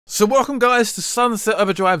So welcome guys to Sunset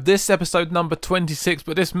Overdrive, this episode number 26,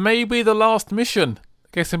 but this may be the last mission.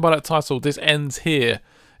 Guessing by that title, this ends here.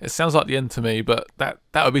 It sounds like the end to me, but that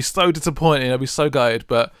would be so disappointing, I'd be so gutted.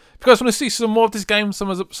 But if you guys want to see some more of this game,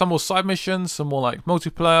 some more side missions, some more like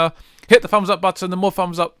multiplayer, hit the thumbs up button. The more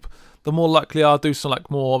thumbs up, the more likely I'll do some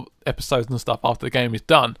like more episodes and stuff after the game is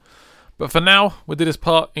done. But for now, we'll do this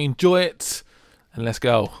part, enjoy it, and let's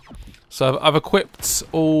go. So I've equipped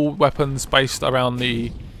all weapons based around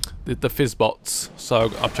the fizzbots, so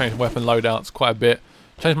I've changed weapon loadouts quite a bit,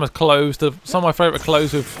 changed my clothes to some of my favourite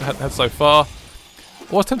clothes we've had so far.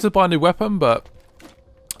 I was tempted to buy a new weapon, but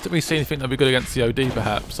didn't really see anything that would be good against the OD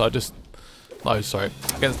perhaps, so against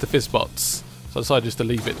the fizzbots, so I decided just to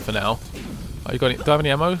leave it for now. Do I have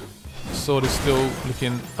any ammo? The sword is still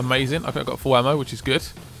looking amazing. I think I've got full ammo, which is good.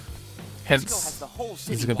 Hence, this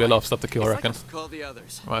is going to be a lot of stuff to kill, I reckon. Right,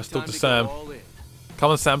 let's talk to Sam.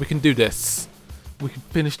 Come on Sam, we can do this. We can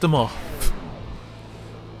finish them off.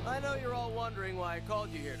 I know you're all wondering why I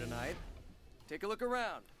called you here tonight. Take a look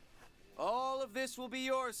around. All of this will be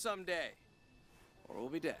yours someday. Or we'll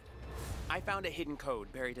be dead. I found a hidden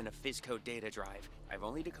code buried in a Fizzcode data drive. I've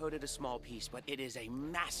only decoded a small piece, but it is a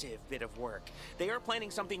massive bit of work. They are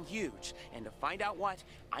planning something huge, and to find out what,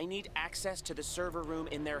 I need access to the server room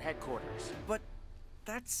in their headquarters. But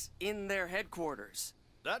that's in their headquarters.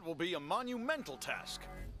 That will be a monumental task.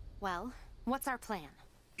 Well, what's our plan?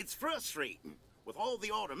 It's frustrating. With all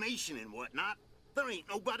the automation and whatnot, there ain't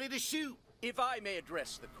nobody to shoot. If I may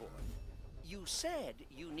address the court, you said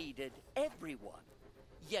you needed everyone,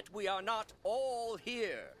 yet we are not all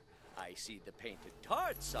here. I see the painted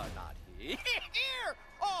tarts are not here. Here!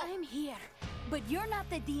 Oh! I'm here, but you're not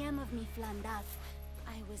the DM of mi Flandaz.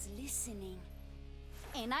 I was listening.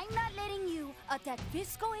 And I'm not letting you attack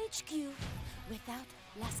Visco HQ without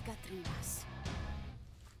Las Catrinas.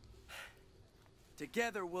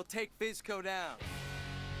 Together we'll take Fizzco down.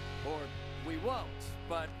 Or we won't,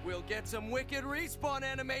 but we'll get some wicked respawn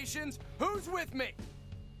animations. Who's with me?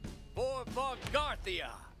 For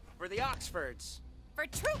Garthia. For the Oxfords. For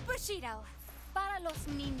Troop Bushido. Para los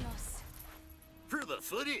niños. For the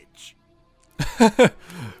footage.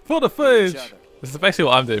 For the footage. This is basically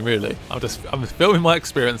what I'm doing, really. I'm just filming my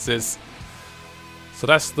experiences. So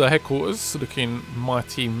that's the headquarters, looking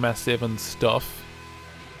mighty, massive, and stuff.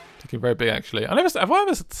 Looking very big, actually. Have I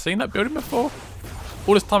ever seen that building before?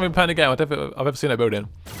 All this time I've been playing the game, I've ever seen that building.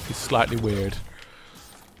 It's slightly weird.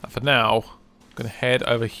 But for now, I'm gonna head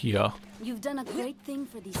over here. You've done a great thing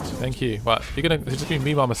for these children. Thank you. Right, you're gonna just be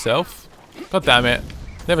me by myself. God damn it!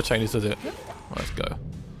 Never changes, does it? Right, let's go.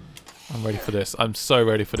 I'm ready for this. I'm so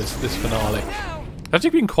ready for this finale. It's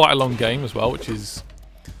actually been quite a long game as well, which is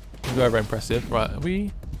very, very impressive. Right,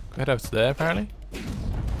 we head over to there apparently.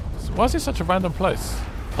 So why is this such a random place?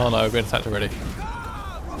 Oh no, we've been attacked already.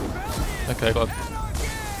 Okay, got.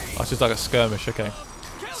 Oh, it's just like a skirmish. Okay,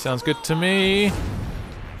 sounds good to me.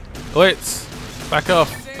 Wait, back off.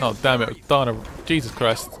 Oh damn it, Dana! Jesus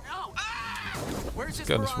Christ. Let's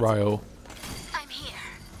get on this rail. I'm here.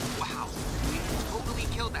 Wow, you totally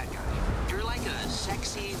killed that guy. You're like a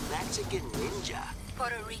sexy Mexican ninja.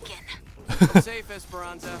 Puerto Rican. Safe,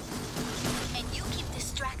 Esperanza. And you keep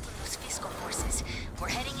distracting those Fiscal forces. We're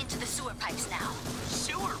heading into the sewer pipes now.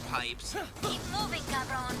 Sewer pipes? Keep moving,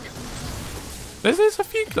 cabron. There's a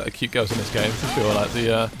few like, cute girls in this game for sure. Like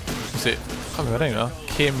the is it? I don't know.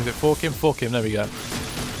 Kim, is it 4Kim? 4Kim. There we go.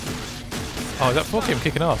 Oh, is that 4Kim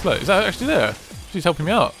kicking ass? Look, is that actually there? She's helping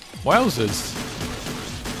me out. Wowzers.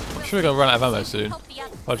 I'm sure we're gonna run out of ammo soon.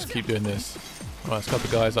 I'll just keep doing this. Right, let's got the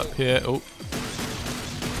guys up here. Oh.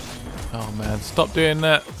 Oh man, stop doing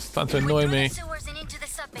that. It's starting to annoy me.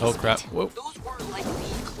 Oh crap. Whoa. Those were like the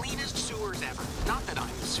cleanest sewers ever. Not that I'm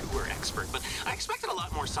a sewer expert, but I expected a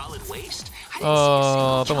lot more solid waste.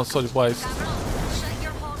 Oh, I don't want solid waste.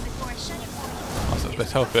 Oh, so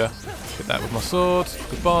let's help here. Get that with my sword.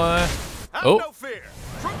 Goodbye. Oh.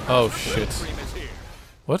 Oh shit.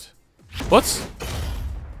 What? What?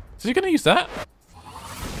 Is he gonna use that?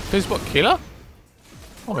 Fizzbot killer?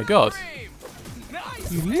 Oh my god.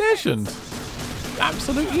 You legend.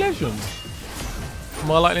 Absolute legend.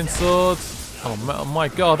 My lightning sword. Oh my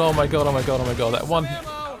god, oh my god, oh my god, oh my god. That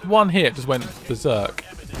one hit just went berserk.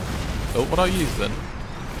 Oh, what do I use then?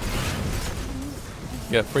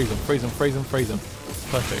 Yeah, freeze him, freeze him, freeze him, freeze him.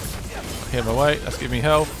 Perfect. Hit him away, that's giving me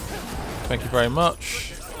health. Thank you very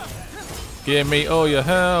much. Give me all your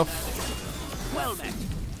health.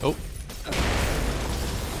 Oh.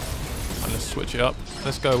 And let's switch it up.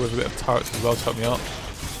 Let's go with a bit of turrets as well to help me out.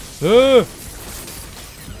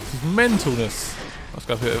 Mentalness. Let's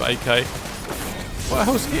go for a bit of AK. What the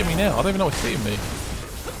hell's hitting me now? I don't even know what's hitting me.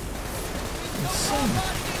 Insane.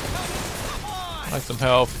 Like some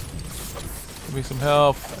health. Give me some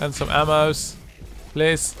health and some ammos.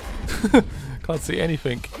 Please. Can't see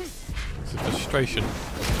anything. It's a frustration.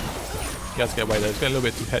 You have to get away there. It's getting a little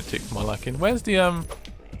bit too hectic for my liking. Where's the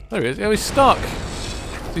there he is. Oh, he's stuck.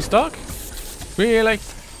 Is he stuck? Really?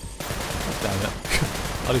 Oh, damn it.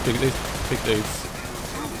 Oh, these big dudes.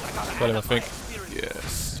 Got him, I think.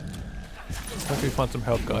 Yes. Hopefully we find some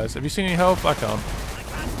health, guys. Have you seen any health? I can't.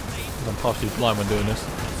 I'm partially blind when doing this.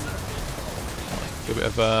 A bit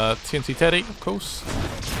of TNT Teddy, of course.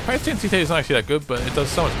 TNT Teddy is not actually that good, but it does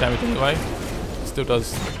so much damage anyway. It still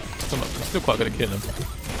does. I'm still quite good at killing them.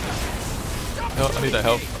 Oh, I need that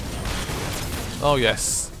help. Oh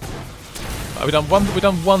yes. We've done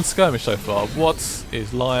one skirmish so far. What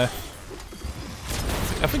is liar?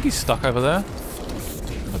 I think he's stuck over there.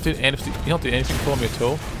 Not doing anything. He's not doing anything for me at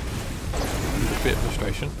all. A bit of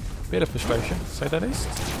frustration. Bit of frustration, to say that least.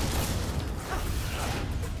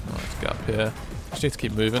 Right, let's get up here. Just need to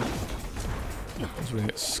keep moving. Otherwise we're gonna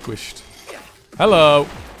get squished. Hello!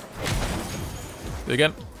 Do it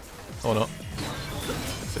again. Or not.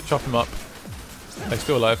 So chop him up. He's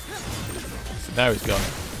still alive. So now he's gone.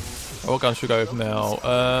 Oh, what gun should we go with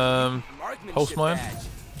now? Pulse mine.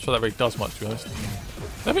 I'm sure that really does much, to be honest.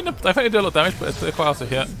 I think they do a lot of damage, but they're quite hard to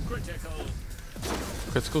hit.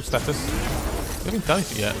 Critical status. We haven't done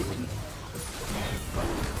anything yet.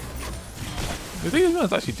 Do these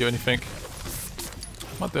ones actually do anything?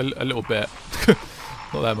 Might do a little bit.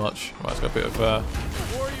 Not that much. Right, let's go a bit of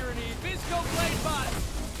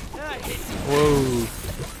whoa.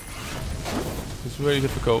 It's really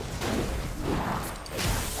difficult.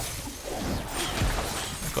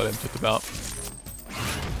 Got him just about.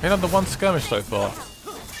 Hit on the one skirmish so far.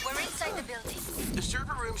 We're inside the building. The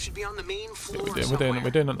server room should be on the main floor. We're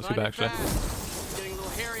doing not too bad actually. Getting a little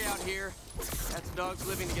hairy out here. That's dogs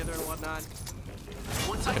living together and whatnot.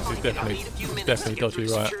 Yes, it's definitely dodgy,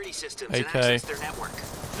 right? AK.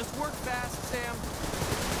 Just work fast, Sam.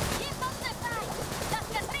 Keep up the fight. Las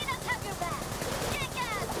Catrinas have your back. Kick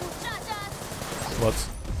ass, muchachas. What?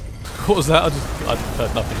 What was that? I just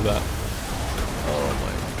heard nothing of that. Oh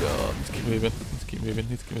my god. Let's keep moving. Let's keep moving.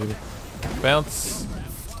 Let's keep moving. Bounce.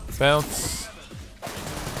 Bounce.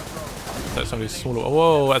 That's somebody smaller.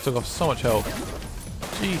 Whoa, that took off so much health.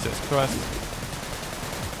 Jesus Christ.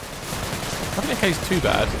 I don't think AK's too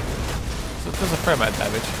bad. So it does a fair amount of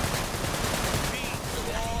damage.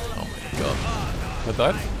 Oh my god. I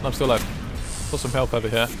died? No, I'm still alive. Got some health over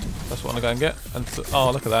here. That's what I'm gonna go and get. And so,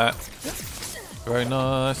 oh, look at that. Very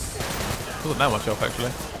nice. Wasn't that much health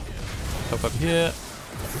actually. Health up here.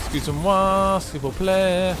 Excuse-moi, s'il vous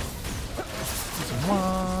plaît.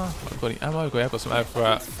 Excuse-moi. I've got any ammo? I've got some ammo for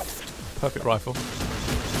that. Perfect rifle.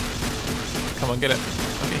 Come on, get it.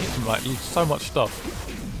 I get hit from like so much stuff.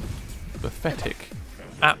 Pathetic.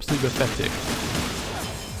 Absolutely pathetic.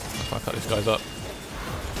 I'll try and cut these guys up.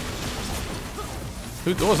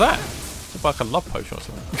 What was that? It's like a love potion or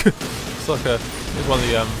something. It's like it's one of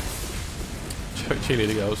the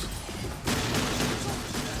cheerleader girls.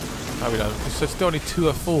 How we done? So still only 2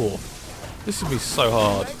 or 4. This is gonna be so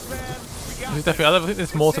hard. This is definitely. I think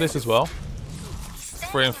there's more to this as well.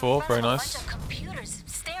 3 and 4, very nice. Computers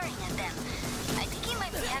staring at them. I think he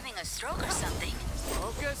might be having a stroke or something.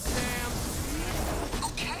 Focus, Sam.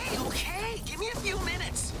 Okay. Give me a few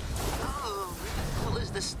minutes. Oh, where the hell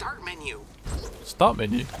is the start menu? Start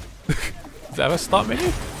menu? Does that have a start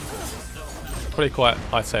menu? Probably quite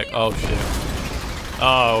high tech. Oh shit.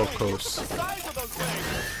 Oh, of course.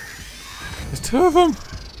 There's 2 of them.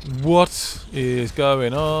 What is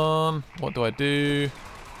going on? What do I do?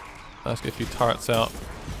 Let's get a few turrets out.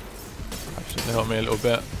 Actually, they help me a little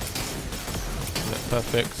bit. Yeah,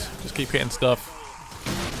 perfect. Just keep hitting stuff.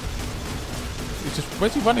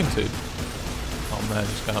 Where's he running to? Oh man,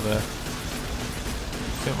 just go out there.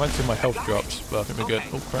 I might see my health drops, but I think we're good.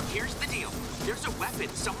 Oh crap. Here's the deal. There's a weapon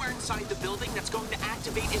somewhere inside the building that's going to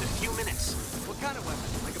activate in a few minutes. What kind of weapon?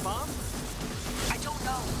 Like a bomb? I don't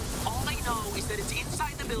know. All I know is that it's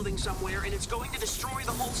inside the building somewhere and it's going to destroy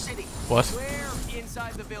the whole city. What? Where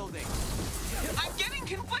inside the building? I'm getting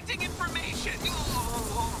conflicting information.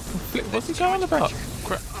 What's he going about?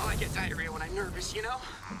 Crap. Oh, I get diarrhea when I'm nervous, you know?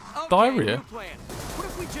 Okay, Diarrhea? new plan. What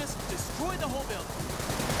if we just destroy the whole building?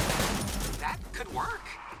 That could work.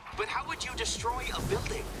 But how would you destroy a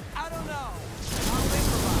building? I don't know. I'll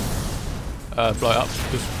improvise. Blow it up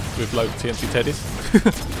just with loads of TNT teddies.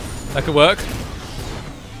 That could work.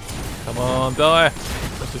 Come on, die.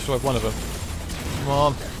 Let's destroy one of them. Come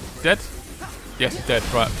on. Dead? Yes, he's dead.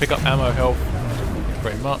 Right, pick up ammo, health.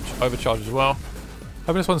 Very much. Overcharge as well.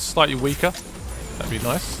 Hoping this one's slightly weaker. That'd be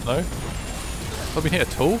nice. No? Have I been hit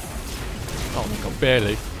at all? Oh my god,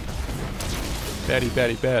 barely.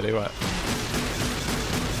 Barely. Right.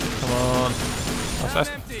 Come on.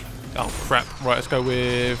 Oh crap. Right, let's go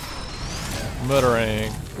with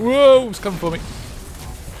murdering. Whoa, it's coming for me.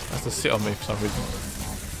 Has to sit on me for some reason.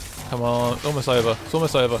 Come on, it's almost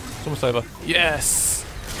over. Yes!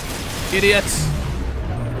 Idiot!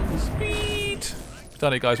 Sweet! We've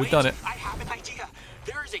done it, guys, we've done it. I have an idea.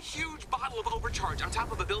 There is a huge bottle of overcharge on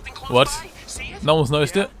top of a building close What? by. See it? No one's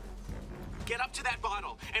noticed it? Get up to that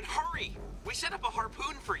bottle and hurry. We set up a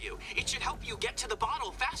harpoon for you. It should help you get to the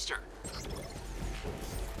bottle faster.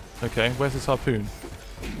 Okay, where's this harpoon?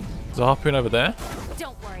 There's a harpoon over there.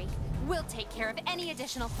 Don't worry. We'll take care of any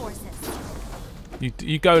additional forces.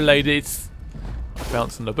 You go, ladies.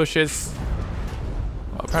 Bounce in the bushes.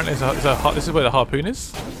 Oh, apparently, this is where the harpoon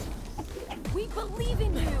is. We believe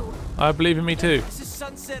in you. I believe in me too. This is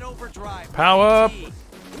Sunset Overdrive. Power up.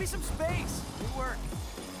 Give me some space. Good work.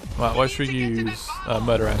 Right, what should we use?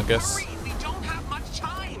 Murder round, I guess. Hurry, we don't have much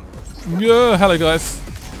time. Yeah, hello guys.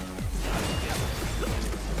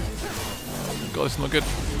 God, it's not good.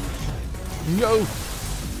 No.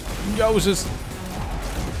 Yowzers.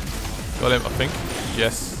 Got him, I think.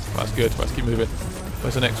 Yes, that's good. Right, let's keep moving.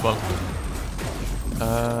 Where's the next one?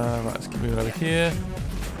 Right, let's keep moving over here.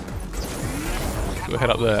 Let's go head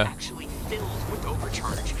up there. Actually filled with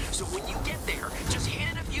overcharge. So when you get there, just hit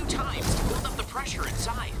it a few times to build up the pressure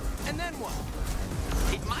inside. And then what?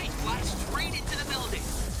 It might fly straight into the building.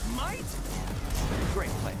 Might?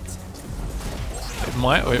 Great plans. It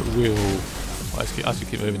might or it will. I should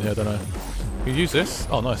keep moving here, don't I? You use this?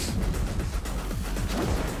 Oh, nice.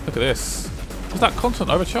 Look at this. Is that constant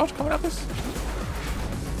overcharge coming out of this?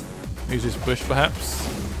 Use this bush, perhaps.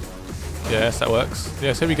 Yes, that works.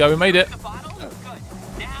 Yes, here we go. We made it. The bottle? Good.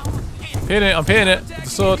 Now hit. I'm hitting it with the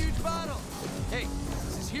sword. Huge bottle. Hey,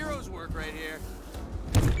 this is hero's work right here.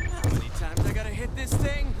 How many times I gotta hit this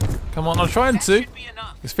thing? Come on, I'm trying That to. should be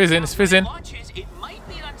enough. It's fizzing, it's fizzing. When it launches, it might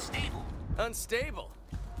be unstable. Unstable.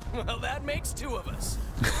 Well, that makes two of us.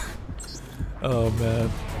 Oh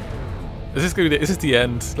man. Is this the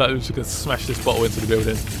end? Like, we're just gonna smash this bottle into the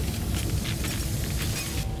building.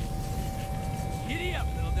 Giddy up,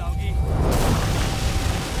 little doggy.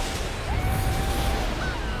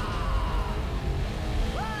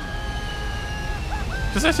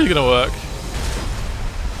 Is this actually gonna work?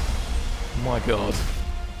 My god.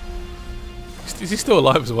 Is he still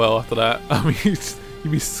alive as well after that? I mean,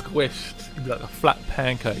 you'd be squished. You'd be like a flat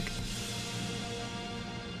pancake.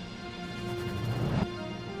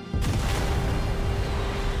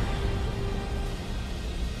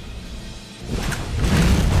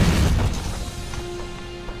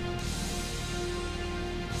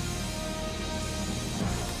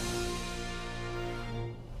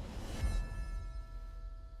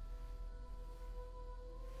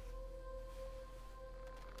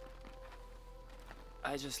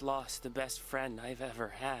 I just lost the best friend I've ever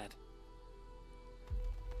had.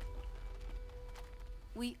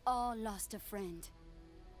 We all lost a friend.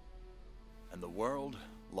 And the world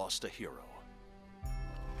lost a hero.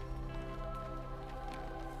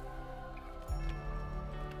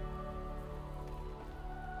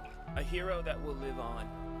 A hero that will live on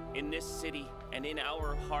in this city and in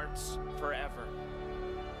our hearts forever.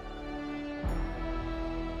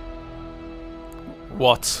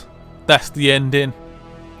 What? That's the ending?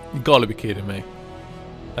 You gotta be kidding me.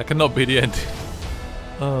 That cannot be the ending.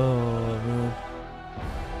 Oh man.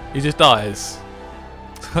 He just dies.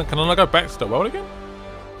 Can I not go back to the world again?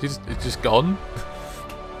 It's just gone?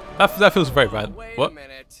 that feels very bad. Wait What? a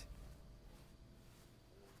minute.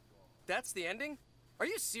 That's the ending? Are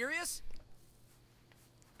you serious?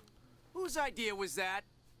 Whose idea was that?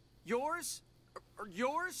 Yours? Or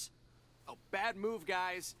yours? Oh, bad move,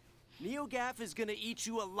 guys. NeoGaf is gonna eat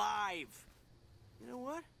you alive. You know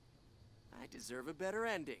what? I deserve a better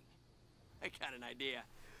ending. I got an idea.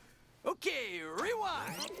 Okay,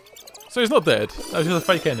 rewind. So he's not dead. That was just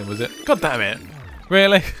a fake ending, was it? God damn it.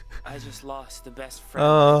 Really? I just lost the best friend.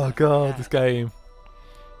 Oh I've ever god, had. this game.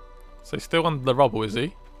 So he's still under the rubble, is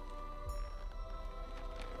he?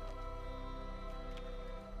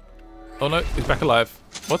 Oh no, he's back alive.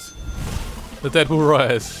 What? The dead will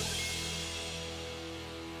rise.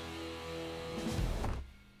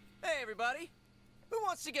 Hey, everybody. Who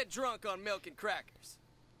wants to get drunk on milk and crackers?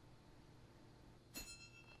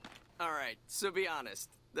 Alright, so be honest.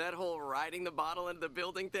 That whole riding the bottle into the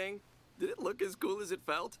building thing, did it look as cool as it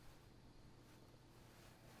felt?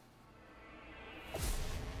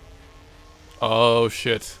 Oh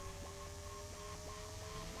shit.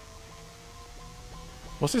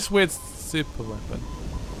 What's this weird super weapon?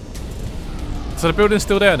 So the building's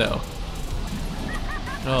still there now?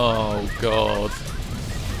 Oh god.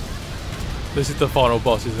 This is the final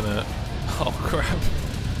boss, isn't it? Oh crap.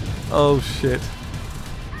 Oh shit.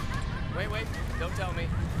 Wait, don't tell me.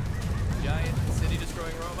 Giant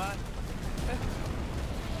city-destroying robot?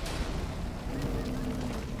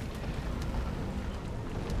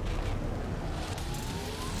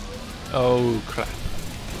 Oh crap.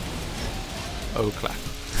 Oh crap.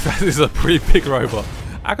 That is a pretty big robot.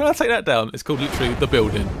 How can I take that down? It's called literally The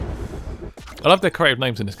Building. I love their creative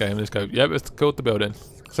names in this game. Let's go. Yep, it's called The Building.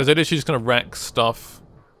 So they're literally just going to rack stuff.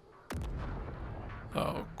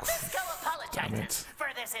 Oh, damn it. For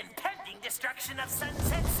this impending destruction of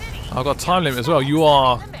Sunset City. I've got a time limit as well. You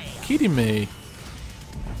are kidding me.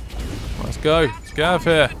 Let's go. Let's get out of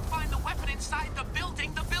here. Find the weapon inside the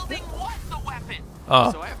building. The building was the weapon.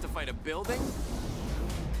 Ah, So I have to fight a building?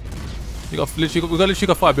 we've literally got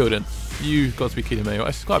to fight a building. You got to be kidding me.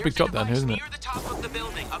 It's quite a big drop down here, isn't it? Near the top of the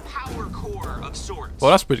building, a power core of sorts.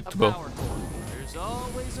 Well, that's A predictable. power core. There's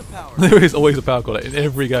always a power core. There is always a power core in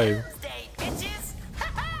every game. Tuesday, bitches.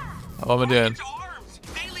 What am I doing? Arms.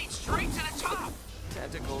 They lead straight to the top.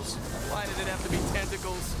 Tentacles. Why did it have to be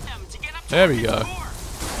tentacles? To get up to There we the go. floor.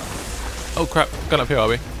 Oh crap, going up here, are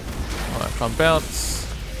we? Alright, try and bounce.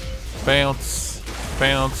 Bounce.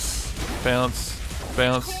 Bounce. Bounce.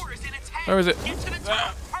 Bounce. Core is in its head. Where is it? Get to the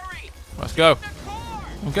top. Hurry. Let's go. The core.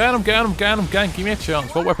 I'm going. Give me a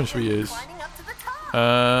chance. What weapon should we use? Climbing up to the top.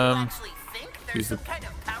 Actually think there's use the- some kind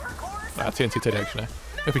of power core? TNT TD actually.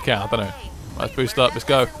 If we can, I don't know. Let's boost up, let's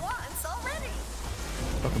go. Once already.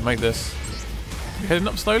 If I can make this. We heading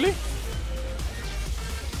up slowly?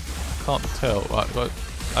 I can't tell. Right,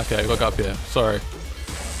 okay, we've got to go up here. Sorry.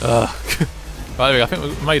 Ugh. Right, there we go. I think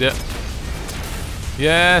we made it.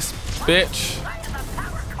 Yes, bitch. I have a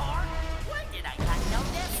power core. Why did I not know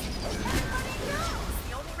this? Everybody knows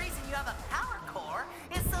the only reason you have a power core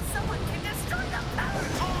is so someone can destroy the power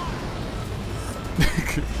core.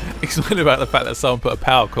 Explain about the fact that someone put a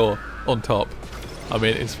power core on top. I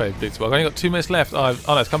mean, it's very predictable. I've only got 2 minutes left. Oh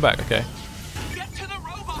no, it's come back. Okay. Get to the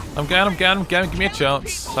robot. I'm going. Give me a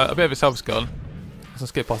chance. So a bit of its health's gone. Let's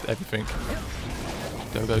skip past everything.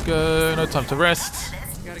 Go. No time to rest.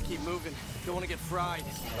 Gotta keep moving. Don't want to get fried.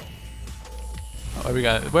 Oh, where are we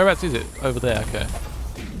going? Whereabouts is it? Over there. Okay.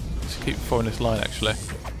 Let's keep following this line actually.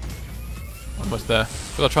 Almost there.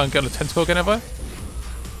 Gotta try and get on the tentacle again, have I?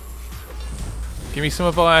 Give me some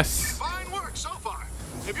advice. Fine work so far.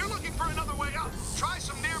 If you're looking for another way up, try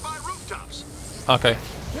some nearby rooftops. Okay.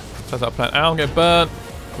 Sounds like a plan. Ow, I'm getting burnt.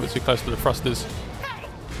 A bit too close to the thrusters. Hey,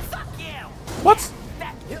 fuck you. What? A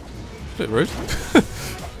bit rude.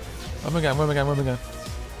 Where am I going?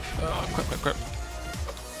 Oh, crap.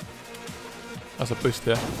 That's a boost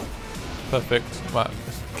there. Perfect. Right,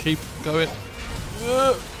 let's keep going.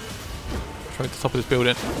 Try to the top of this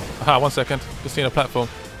building. Aha, 1 second. Just seen a platform.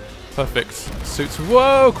 Perfect. Suits.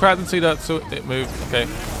 Whoa, crap, didn't see that. So it moved. Okay,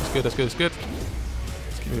 that's good.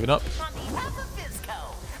 Let's keep moving up. On behalf of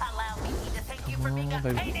Visco, allow me to thank you for being a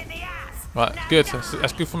baby. pain in the ass. Right, Now good. get out.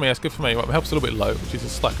 That's good for me. Right, my health's a little bit low, which is a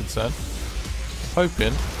slight concern.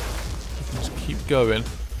 Hoping we can just keep going.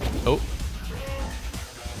 Oh.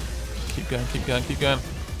 Keep going.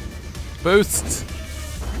 Boost!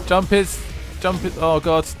 Jump it! Oh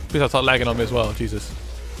god. Please I'll start lagging on me as well. Jesus.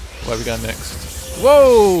 Where are we going next?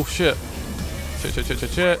 Whoa! Shit.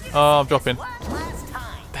 Oh, I'm dropping. One last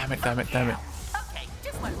time. Damn it. Okay,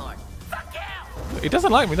 just one more. Fuck you. He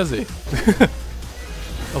doesn't like me, does he?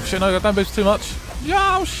 Oh shit, no, don't boost too much.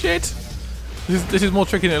 Yeah, oh shit! This is more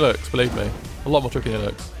tricky than it looks, believe me. A lot more tricky than it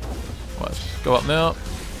looks. Right, let's go up now.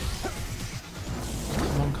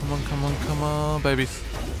 Come on, babies.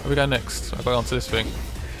 Where we go next? I've got onto this thing.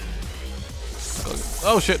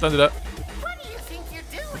 Oh shit, don't do that. What do you think you're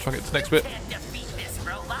doing? Try and get to the next bit. Can't defeat this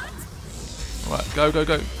robot. Right, go.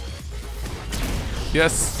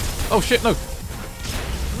 Yes. Oh shit, no.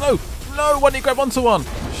 No, why didn't you grab onto one?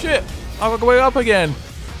 Shit, I've got to go way up again.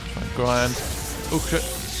 Try and grind. Oh shit.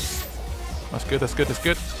 That's good.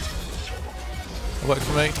 That works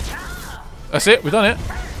for me. That's it, we've done it. If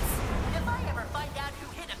I ever find out who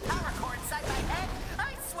hit a power core inside my head,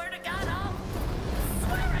 I swear to God I'll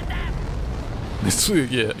swear at them.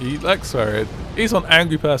 Yeah, he likes swearing. He's an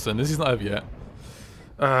angry person. This is not over yet.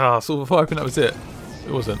 So before I opened that was it.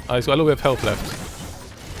 It wasn't. He's got a little bit of health left.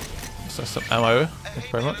 So some ammo. Thank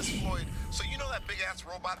you very much. So you know that big ass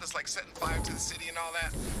robot that's like setting fire to the city and all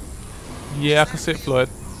that? Yeah, I can see it, Floyd.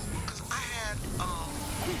 Because I had a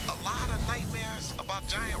lot of nightmares about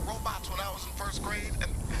giant robots when I was in first grade, and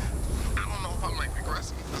I don't know if I'm like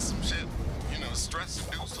regressing to some shit, you know,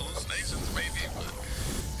 stress-induced hallucinations maybe, but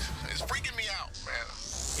it's freaking me out, man.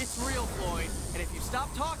 It's real, Floyd. And if you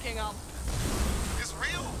stop talking, I'll... It's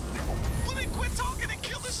real? Well then quit talking and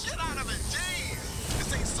kill the shit out of it, Jim!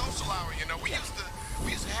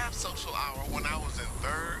 Tower when I was in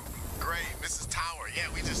 3rd grade. Mrs. Tower, yeah,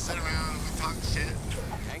 we just sit around and we talk shit.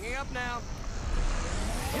 Hanging up now.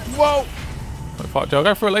 Whoa! Oh, fuck, do I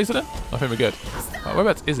go for a laser then? I think we're good. Right,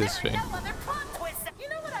 whereabouts is this thing? You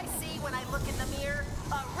know what I see when I look in the mirror?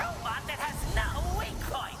 A robot that has no weak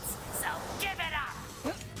points. So give it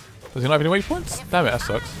up. Does he not have any weak points? Damn it, that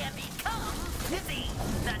sucks.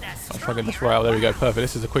 I'll try and get this right out. There we go, perfect.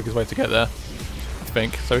 This is the quickest way to get there, I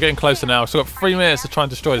think. So we're getting closer now. So we've got 3 minutes to try and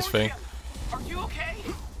destroy this thing. Are you okay?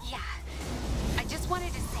 Yeah. I just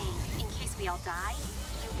wanted to say, in case we all die,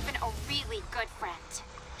 you've been a really good friend.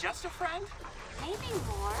 Just a friend? Maybe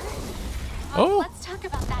more. Oh. Let's talk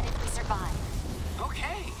about that if we survive.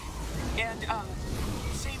 Okay. And,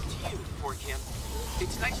 same to you, poor Kim.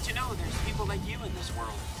 It's nice to know there's people like you in this world.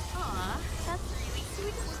 Aw, that's really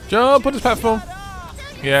sweet. Jump on this platform.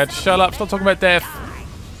 Yeah, just shut up. Stop talking about death.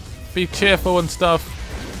 Be cheerful and stuff.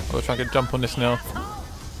 I'll try and get a jump on this now.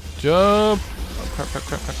 Jump. Oh, crap, crap,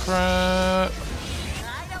 crap, crap, crap.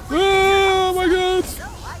 Oh my god.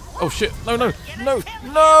 Oh shit. No, no, no,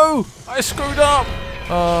 no. I screwed up.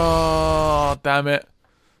 Oh, damn it.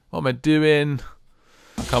 What am I doing?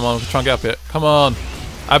 Come on, try and get up it. Come on.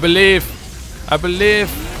 I believe. I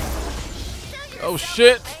believe. Oh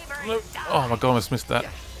shit. No. Oh my god, I almost missed that.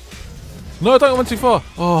 No, don't go too far.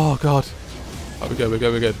 Oh god. Oh, we're good, we're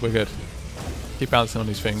good, we're good, we're good. Keep bouncing on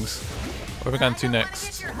these things. Where are we going to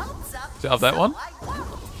next? Is it up that one?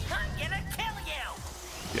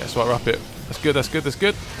 Yes, right, we're up it. That's good, that's good, that's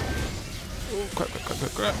good. Oh, crap, crap, crap,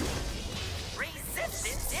 crap, crap.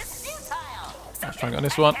 Let's try and get on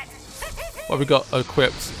this one. What have we got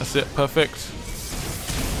equipped? That's it, perfect.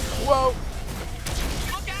 Whoa!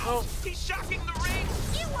 Oh. He's shocking the ring.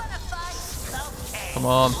 Come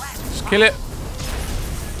on, just kill it.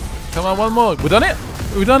 Come on, one more. We've done it?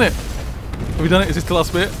 We've done it. Have we done it? Is this the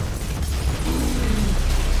last bit?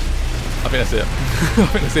 I think that's it. I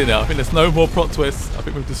think that's it now. I think there's no more plot twists. I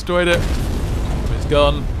think we've destroyed it. It's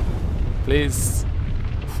gone. Please.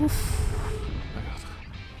 Oof.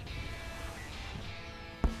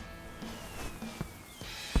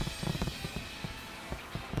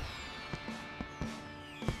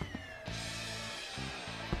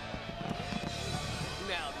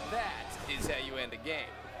 Now that is how you end a game.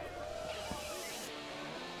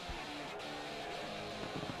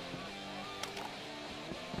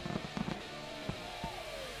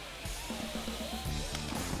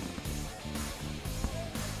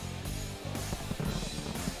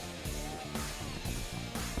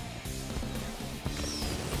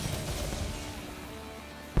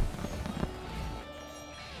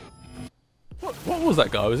 What was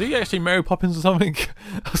that guy? Was he actually Mary Poppins or something?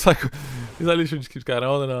 I was like, he's like literally just keeps going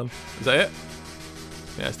on and on. Is that it?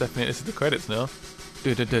 Yeah, it's definitely. This is the credits now.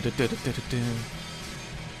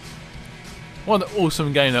 What an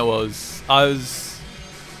awesome game that was. I'd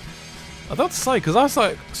have to say, because I was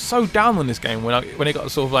like so down on this game when it got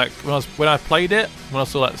sort of like when I played it, when I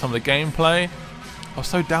saw like some of the gameplay, I was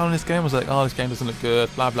so down on this game. I was like, oh, this game doesn't look good,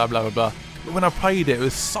 blah blah blah blah blah. But when I played it, it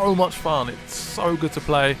was so much fun. It's so good to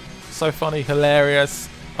play. So funny, hilarious.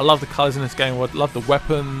 I love the colours in this game. I love the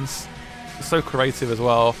weapons. It's so creative as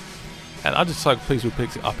well. And I'm just so pleased we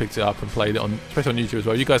picked it up and played it on, especially on YouTube as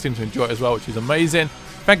well. You guys seem to enjoy it as well, which is amazing.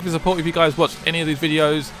 Thank you for the support. If you guys watched any of these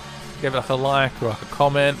videos, give it like a like or like a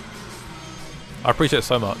comment. I appreciate it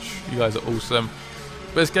so much. You guys are awesome.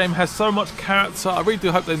 But this game has so much character. I really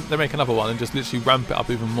do hope they make another one and just literally ramp it up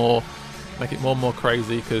even more, make it more and more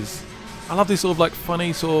crazy. Because I love these sort of like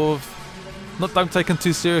funny sort of. Don't take them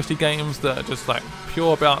too seriously games that are just like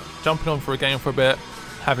pure about jumping on for a game for a bit,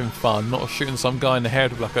 having fun, not shooting some guy in the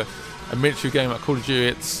head with like a military game like Call of Duty.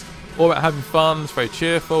 It's all about having fun. It's very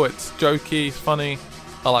cheerful. It's jokey. It's funny.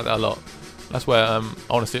 I like that a lot. That's where I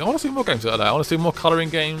want to see more games like that. I want to see more colouring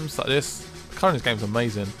games like this. The colouring in this game is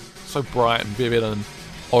amazing. So bright and vivid and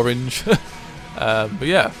orange. But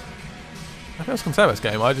yeah, I think I was going to say about this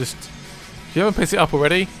game. If you haven't picked it up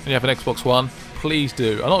already and you have an Xbox One, please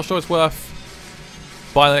do. I'm not sure it's worth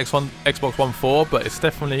buying the next one, Xbox One 4, but it's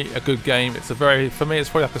definitely a good game. It's for me, it's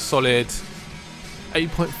probably like a solid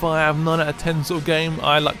 8.5, 9 out of 10 sort of game.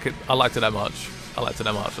 I liked it that much. And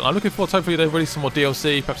I'm looking forward to hopefully they release some more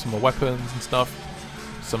DLC, perhaps some more weapons and stuff,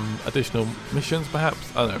 some additional missions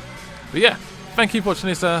perhaps. I don't know. But yeah, thank you for watching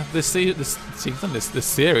this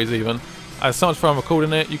series even. I had so much fun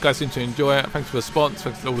recording it. You guys seem to enjoy it. Thanks for the response.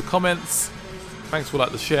 Thanks for all the comments. Thanks for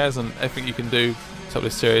like the shares and everything you can do to help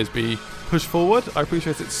this series be pushed forward. I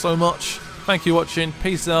appreciate it so much. Thank you for watching.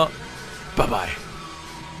 Peace out. Bye bye.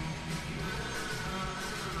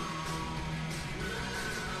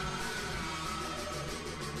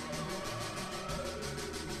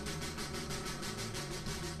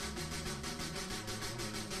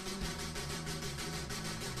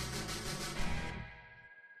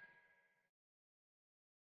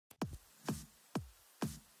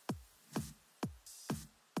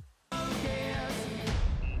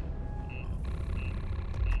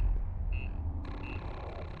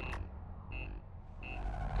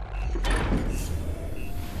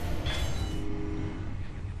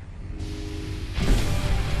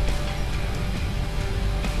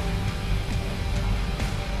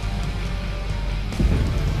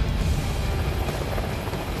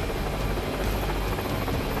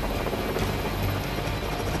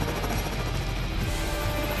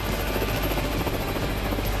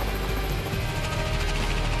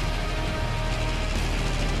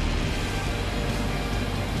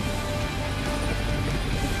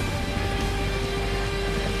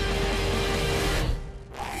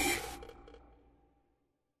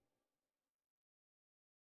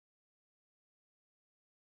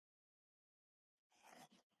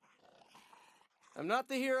 I'm not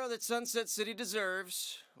the hero that Sunset City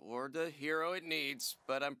deserves, or the hero it needs,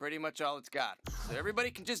 but I'm pretty much all it's got. So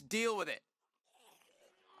everybody can just deal with it.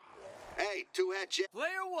 Hey, two-hat check.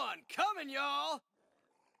 Player one, coming, y'all!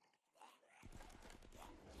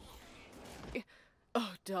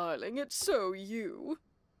 Oh, darling, it's so you.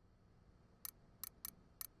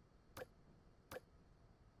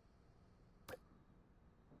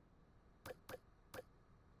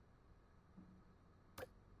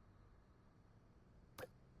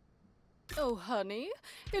 Oh, honey,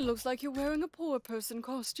 it looks like you're wearing a poor person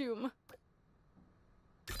costume.